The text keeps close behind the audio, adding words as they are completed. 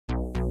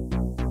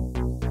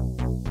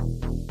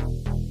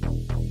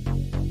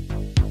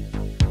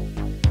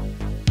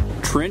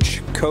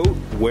trench coat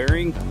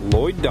wearing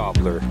Lloyd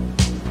Dobler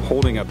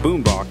holding a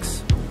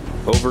boombox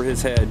over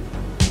his head.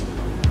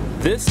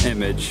 This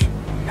image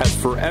has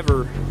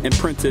forever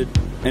imprinted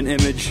an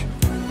image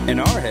in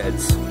our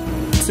heads.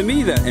 To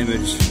me, that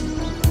image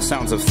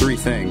sounds of three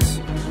things: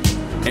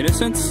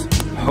 innocence,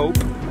 hope,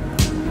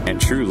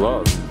 and true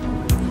love.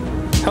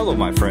 Hello,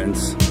 my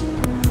friends.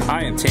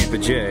 I am Tampa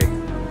J,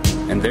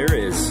 and there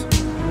is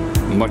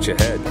much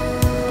ahead.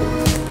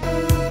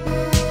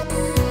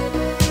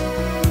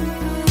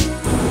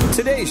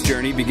 Today's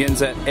journey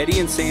begins at Eddie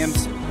and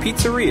Sam's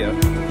Pizzeria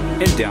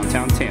in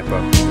downtown Tampa.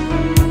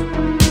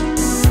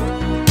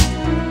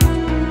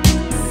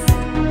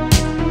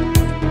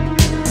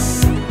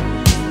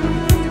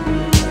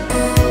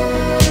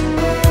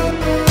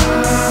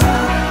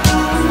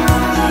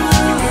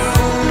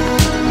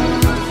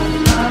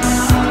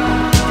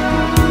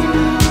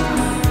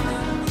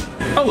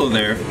 Hello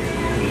there.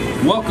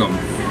 Welcome.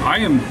 I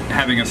am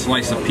having a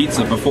slice of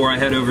pizza before I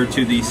head over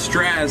to the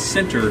STRAZ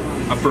Center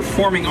of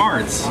Performing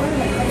Arts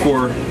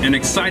for an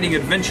exciting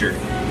adventure.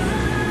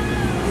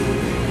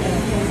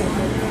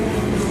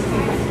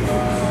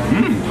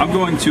 I'm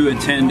going to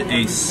attend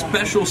a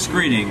special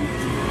screening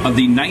of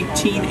the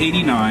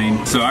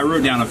 1989, so I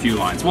wrote down a few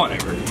lines,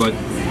 whatever, but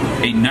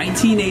a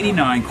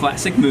 1989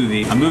 classic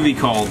movie, a movie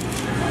called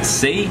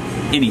Say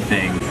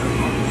Anything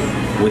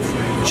with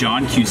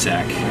John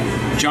Cusack.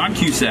 John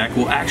Cusack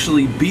will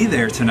actually be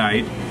there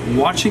tonight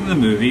watching the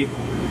movie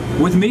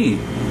with me.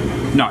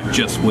 Not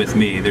just with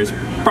me, there's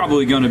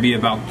probably going to be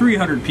about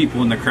 300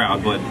 people in the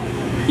crowd, but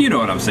you know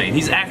what I'm saying.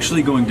 He's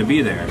actually going to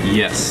be there.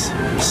 Yes,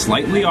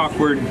 slightly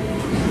awkward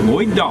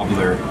Lloyd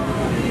Dobler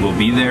will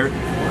be there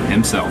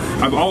himself.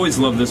 I've always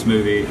loved this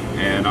movie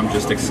and I'm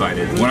just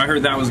excited. When I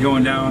heard that was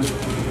going down,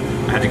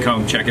 I had to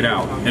come check it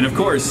out. And of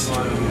course,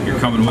 you're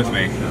coming with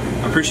me.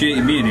 I appreciate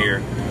you being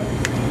here.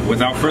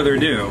 Without further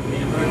ado,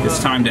 it's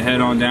time to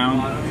head on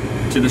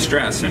down to the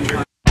STRAZ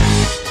Center.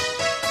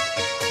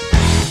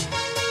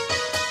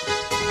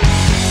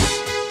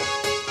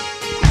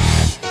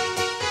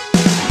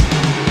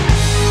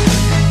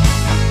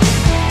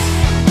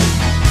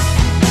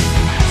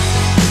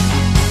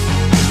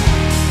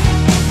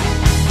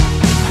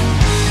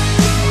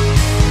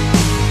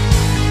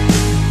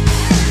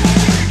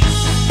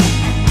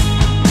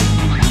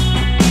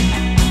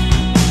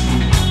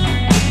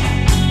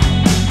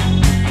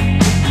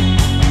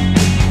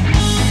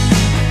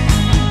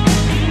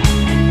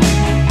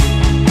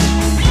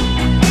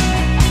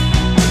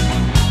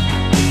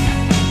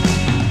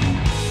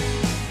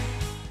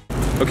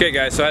 Okay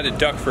guys, so I had to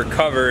duck for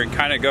cover and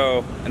kind of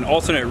go an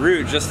alternate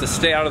route just to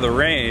stay out of the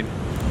rain,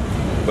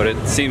 but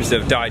it seems to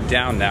have died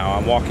down now.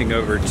 I'm walking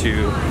over to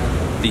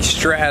the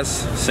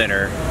STRAZ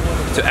Center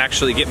to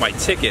actually get my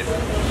ticket.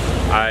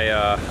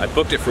 I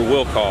booked it for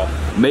will call.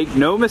 Make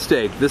no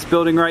mistake, this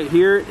building right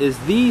here is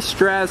the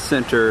STRAZ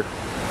Center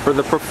for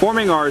the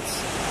Performing Arts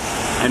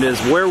and is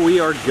where we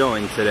are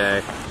going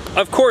today.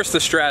 Of course, the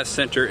STRAZ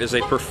Center is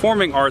a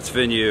performing arts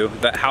venue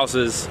that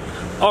houses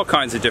all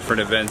kinds of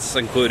different events,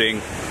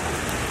 including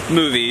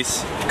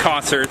movies,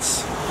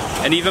 concerts,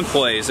 and even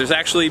plays. There's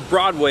actually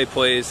Broadway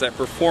plays that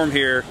perform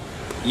here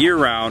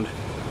year-round.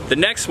 The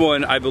next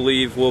one, I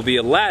believe, will be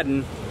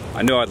Aladdin.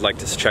 I know I'd like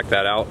to check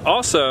that out.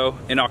 Also,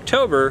 in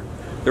October,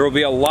 there will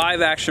be a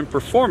live-action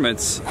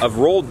performance of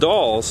Roald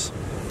Dahl's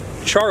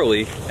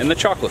Charlie and the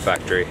Chocolate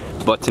Factory.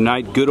 But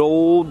tonight, good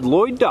old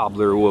Lloyd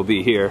Dobler will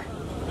be here,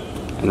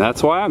 and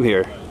that's why I'm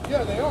here.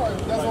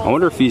 I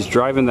wonder if he's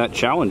driving that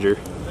Challenger.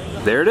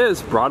 There it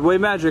is, Broadway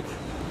Magic.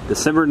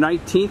 December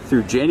 19th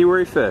through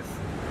January 5th.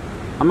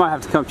 I might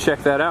have to come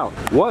check that out.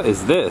 What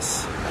is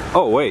this?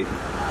 Oh wait,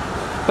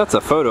 that's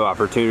a photo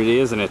opportunity,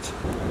 isn't it?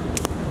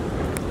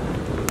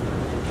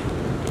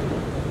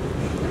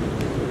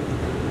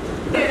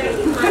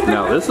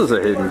 Now this is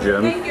a hidden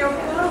gem.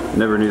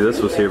 Never knew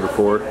this was here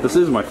before. This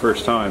is my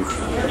first time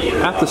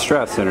at the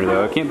STRAZ Center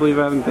though. I can't believe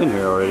I haven't been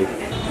here already.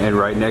 And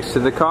right next to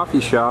the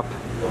coffee shop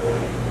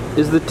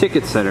is the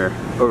ticket center.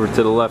 Over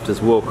to the left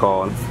is will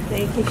call.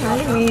 Thank you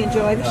kindly.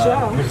 Enjoy the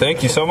show.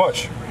 Thank you so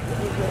much.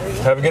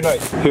 Have a good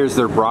night. Here's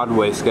their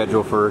Broadway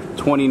schedule for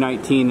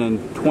 2019 and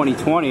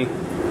 2020.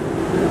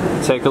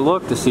 Take a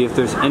look to see if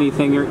there's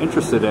anything you're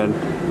interested in.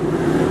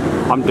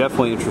 I'm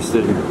definitely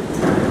interested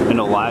in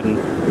Aladdin.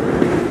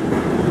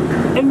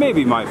 And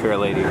maybe My Fair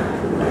Lady.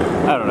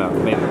 I don't know,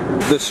 maybe.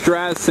 The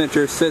STRAZ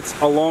Center sits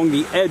along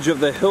the edge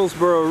of the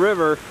Hillsborough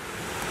River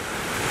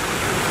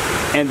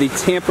and the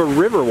Tampa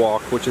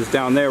Riverwalk, which is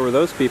down there where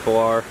those people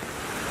are.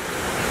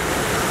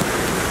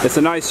 It's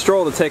a nice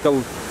stroll to take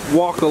a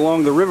walk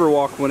along the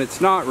Riverwalk when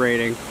it's not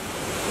raining.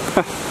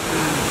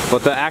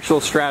 But the actual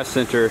STRAZ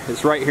Center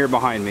is right here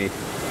behind me.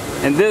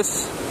 And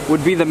this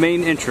would be the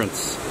main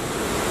entrance.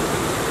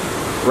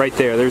 Right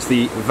there, there's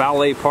the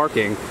valet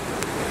parking.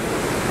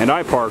 And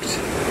I parked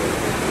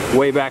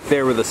way back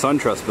there where the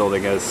SunTrust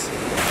building is.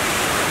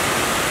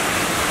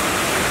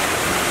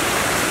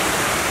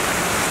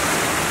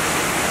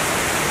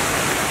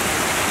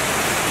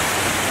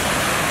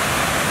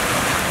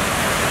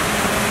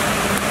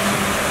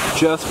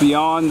 just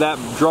beyond that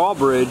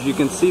drawbridge, you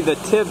can see the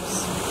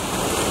tips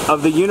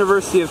of the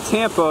University of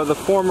Tampa, the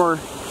former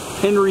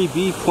Henry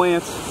B.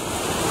 Plant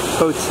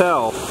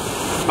Hotel.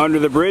 Under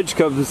the bridge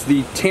comes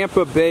the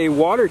Tampa Bay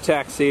water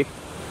taxi.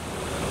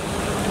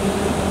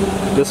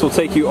 This will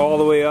take you all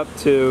the way up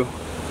to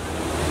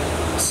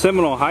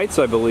Seminole Heights,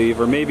 I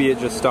believe, or maybe it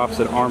just stops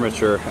at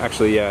Armature.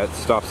 Actually, yeah, it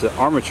stops at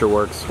Armature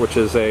Works, which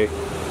is a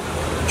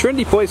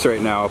trendy place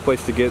right now, a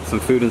place to get some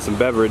food and some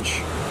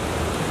beverage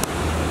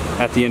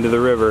at the end of the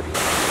river.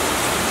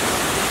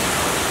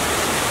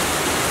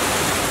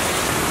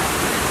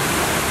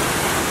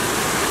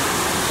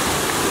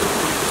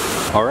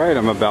 Alright,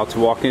 I'm about to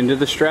walk into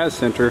the STRAZ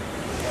Center.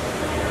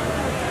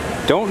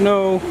 Don't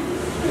know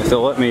if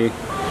they'll let me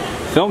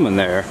film in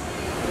there,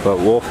 but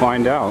we'll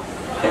find out.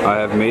 I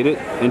have made it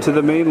into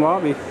the main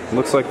lobby.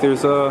 Looks like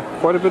there's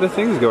quite a bit of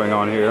things going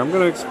on here. I'm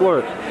going to explore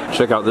it.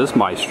 Check out this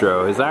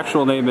maestro. His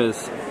actual name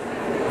is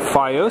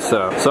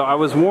Fioso. So I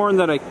was warned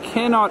that I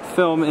cannot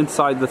film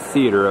inside the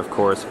theater, of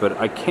course, but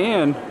I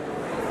can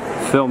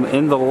film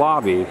in the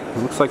lobby. It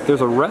looks like there's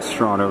a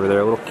restaurant over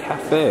there, a little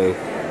cafe.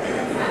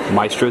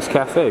 Maestro's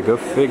Cafe, go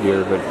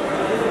figure, but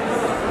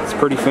it's a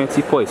pretty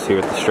fancy place here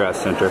at the STRAZ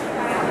Center.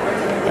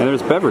 And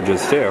there's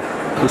beverages too.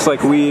 Looks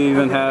like we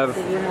even have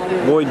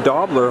Lloyd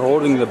Dobler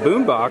holding the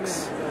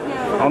boombox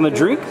on the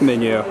drink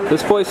menu.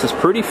 This place is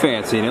pretty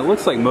fancy, and it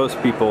looks like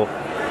most people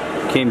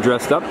came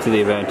dressed up to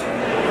the event.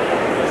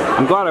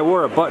 I'm glad I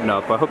wore a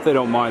button-up. I hope they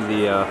don't mind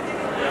the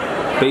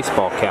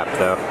baseball cap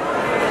though.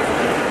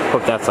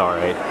 Hope that's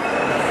alright.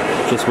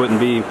 Just wouldn't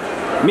be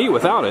me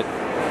without it.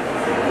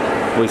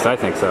 At least I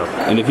think so.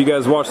 And if you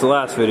guys watched the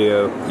last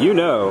video, you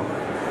know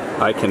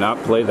I cannot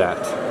play that.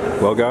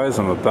 Well guys,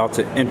 I'm about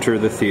to enter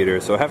the theater,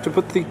 so I have to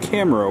put the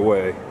camera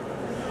away.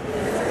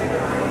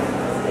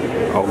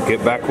 I'll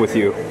get back with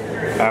you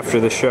after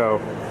the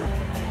show.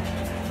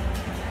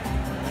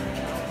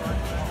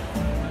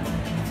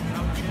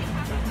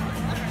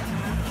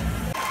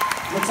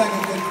 Looks like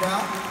a good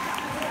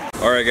crowd.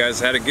 Alright guys,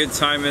 had a good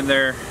time in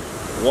there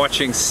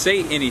watching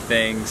Say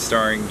Anything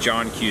starring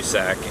John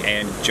Cusack,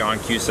 and John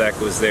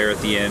Cusack was there at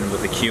the end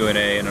with a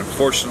Q&A, and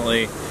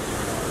unfortunately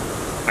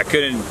I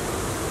couldn't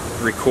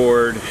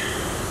record.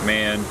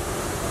 Man,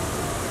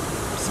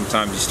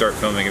 sometimes you start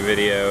filming a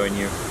video and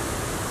you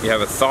have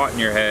a thought in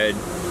your head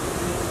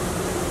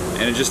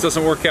and it just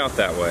doesn't work out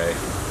that way.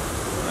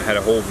 I had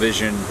a whole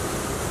vision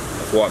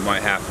of what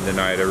might happen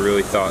tonight. I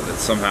really thought that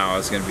somehow I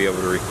was going to be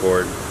able to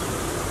record,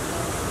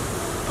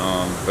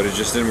 but it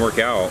just didn't work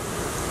out.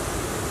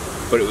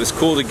 But it was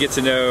cool to get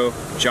to know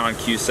John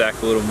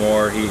Cusack a little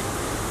more.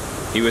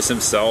 He was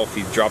himself.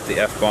 He dropped the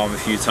F-bomb a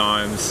few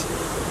times.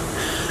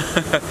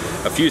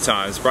 A few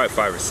times, probably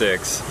 5 or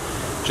 6.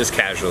 Just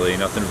casually,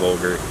 nothing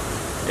vulgar,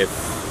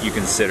 if you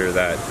consider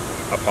that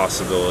a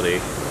possibility.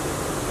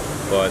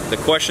 But the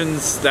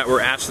questions that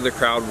were asked of the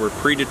crowd were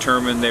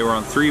predetermined. They were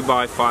on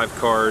 3x5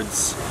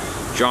 cards.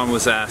 John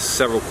was asked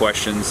several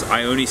questions.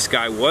 Ione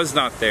Sky was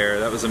not there.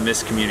 That was a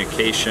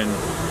miscommunication.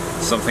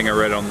 Something I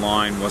read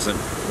online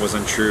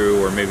wasn't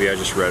true, or maybe I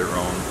just read it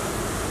wrong.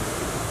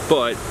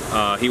 But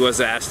he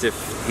was asked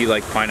if he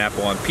liked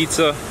pineapple on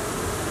pizza.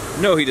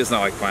 No, he does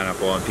not like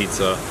pineapple on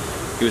pizza.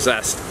 He was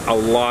asked a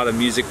lot of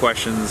music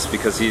questions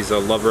because he's a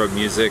lover of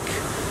music.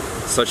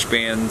 Such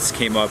bands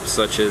came up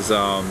such as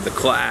The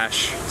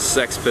Clash,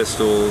 Sex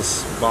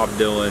Pistols, Bob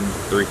Dylan,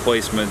 The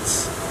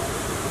Replacements,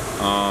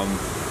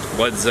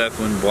 Led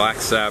Zeppelin, Black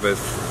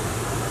Sabbath.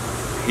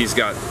 He's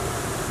got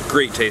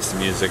great taste in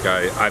music,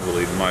 I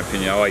believe, in my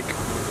opinion. I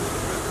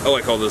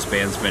like all those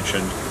bands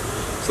mentioned,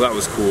 so that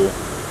was cool.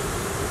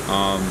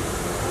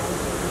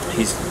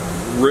 He's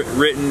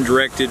written,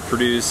 directed,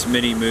 produced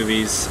many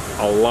movies.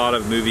 A lot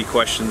of movie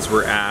questions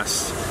were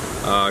asked.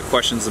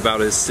 Questions about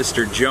his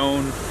sister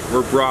Joan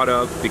were brought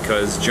up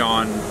because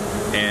John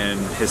and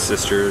his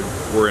sister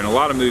were in a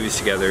lot of movies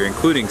together,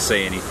 including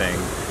Say Anything.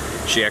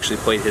 She actually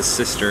played his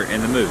sister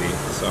in the movie.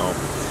 So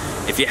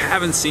if you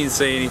haven't seen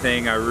Say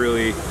Anything, I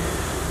really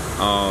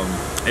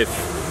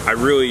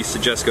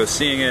suggest go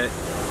seeing it.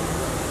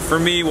 For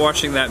me,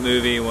 watching that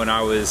movie when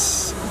I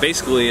was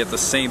basically at the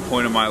same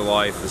point in my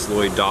life as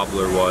Lloyd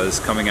Dobler was,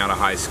 coming out of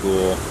high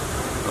school,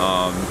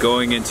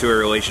 going into a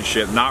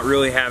relationship, not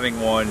really having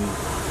one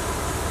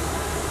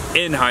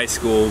in high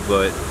school,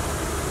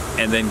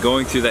 and then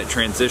going through that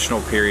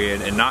transitional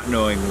period and not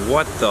knowing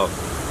what the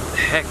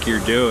heck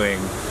you're doing.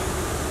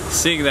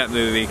 Seeing that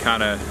movie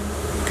kind of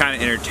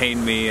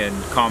entertained me and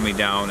calmed me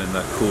down in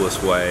the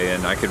coolest way,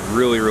 and I could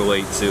really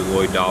relate to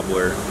Lloyd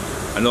Dobler.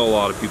 I know a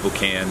lot of people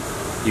can.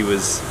 He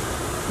was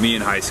me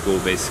in high school,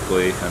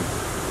 basically. I'm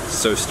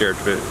so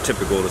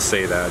stereotypical to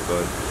say that,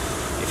 but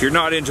if you're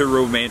not into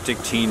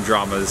romantic teen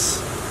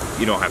dramas,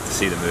 you don't have to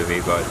see the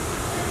movie, but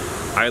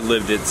I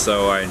lived it,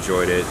 so I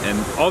enjoyed it. And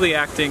all the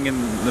acting in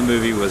the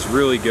movie was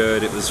really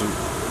good. It was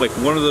like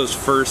one of those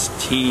first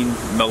teen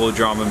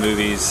melodrama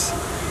movies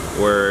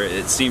where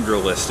it seemed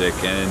realistic,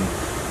 and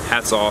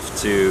hats off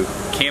to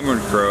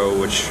Cameron Crowe,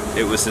 which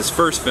it was his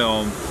first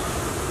film.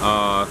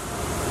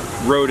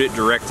 wrote it,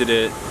 directed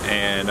it,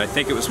 and I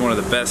think it was one of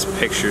the best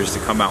pictures to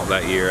come out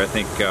that year. I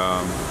think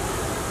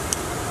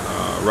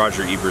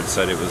Roger Ebert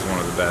said it was one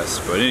of the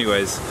best. But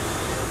anyways,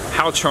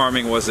 how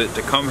charming was it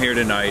to come here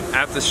tonight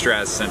at the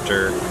STRAZ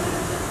Center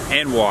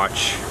and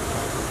watch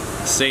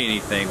Say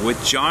Anything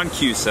with John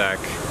Cusack,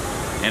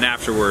 and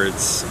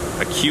afterwards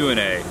a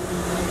Q&A.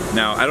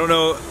 Now, I don't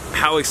know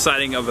how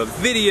exciting of a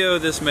video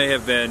this may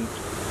have been.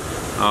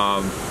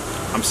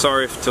 I'm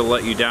sorry to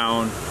let you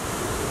down.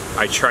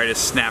 I tried to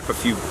snap a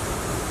few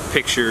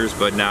pictures,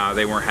 but nah,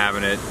 they weren't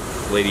having it.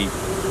 The lady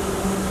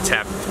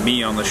tapped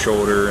me on the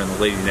shoulder and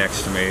the lady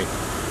next to me,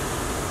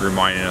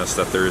 reminding us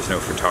that there is no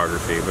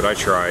photography, but I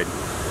tried.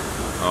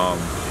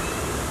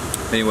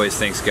 Anyways,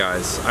 thanks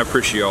guys. I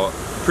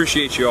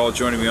appreciate you all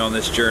joining me on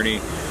this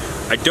journey.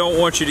 I don't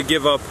want you to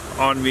give up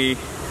on me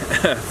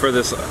for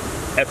this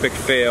epic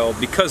fail.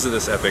 Because of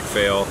this epic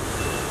fail,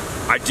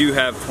 I do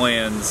have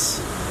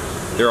plans.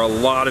 There are a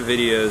lot of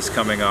videos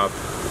coming up.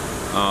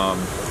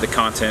 The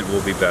content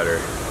will be better,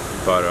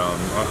 but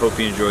I hope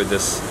you enjoyed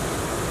this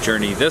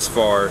journey this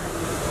far.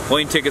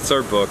 Plane tickets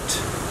are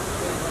booked,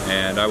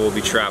 and I will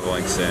be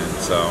traveling soon,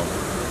 so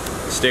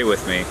stay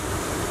with me.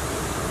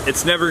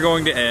 It's never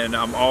going to end.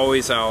 I'm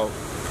always out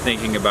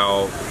thinking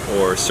about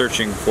or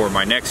searching for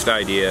my next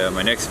idea,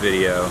 my next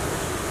video,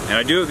 and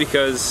I do it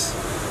because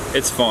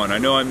it's fun. I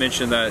know I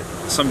mentioned that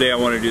someday I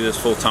want to do this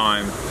full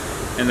time,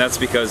 and that's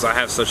because I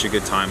have such a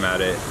good time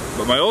at it.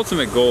 But my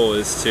ultimate goal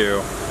is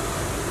to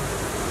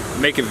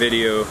make a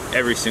video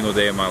every single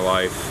day of my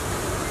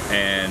life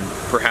and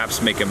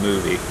perhaps make a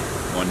movie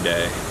one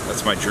day.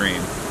 That's my dream.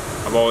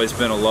 I've always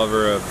been a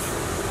lover of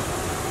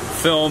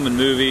film and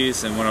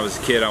movies, and when I was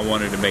a kid I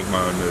wanted to make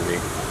my own movie.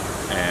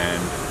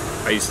 And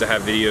I used to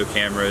have video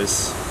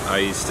cameras. I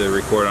used to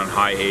record on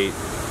high 8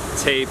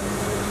 tape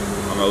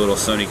on my little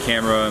Sony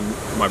camera,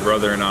 and my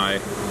brother and I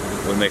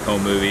would make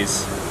home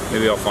movies.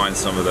 Maybe I'll find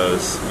some of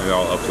those. Maybe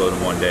I'll upload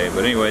them one day.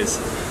 But anyways,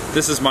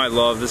 this is my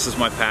love, this is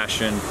my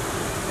passion,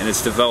 and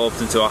it's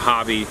developed into a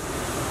hobby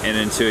and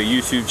into a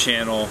YouTube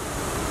channel,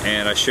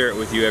 and I share it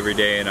with you every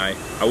day, and I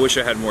wish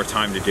I had more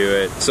time to do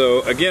it.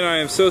 So again, I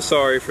am so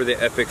sorry for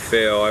the epic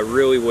fail. I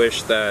really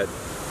wish that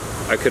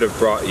I could have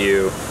brought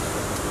you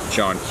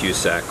John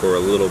Cusack or a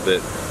little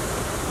bit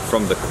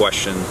from the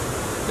question,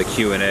 the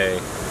Q&A,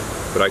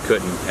 but I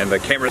couldn't, and the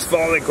camera's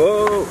falling,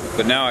 whoa!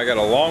 But now I got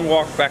a long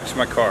walk back to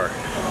my car.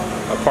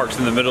 I parked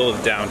in the middle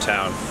of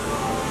downtown.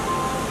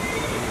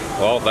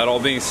 Well, that all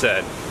being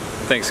said,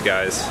 thanks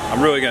guys.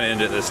 I'm really gonna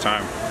end it this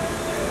time.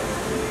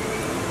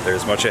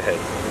 There's much ahead.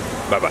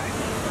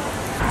 Bye-bye.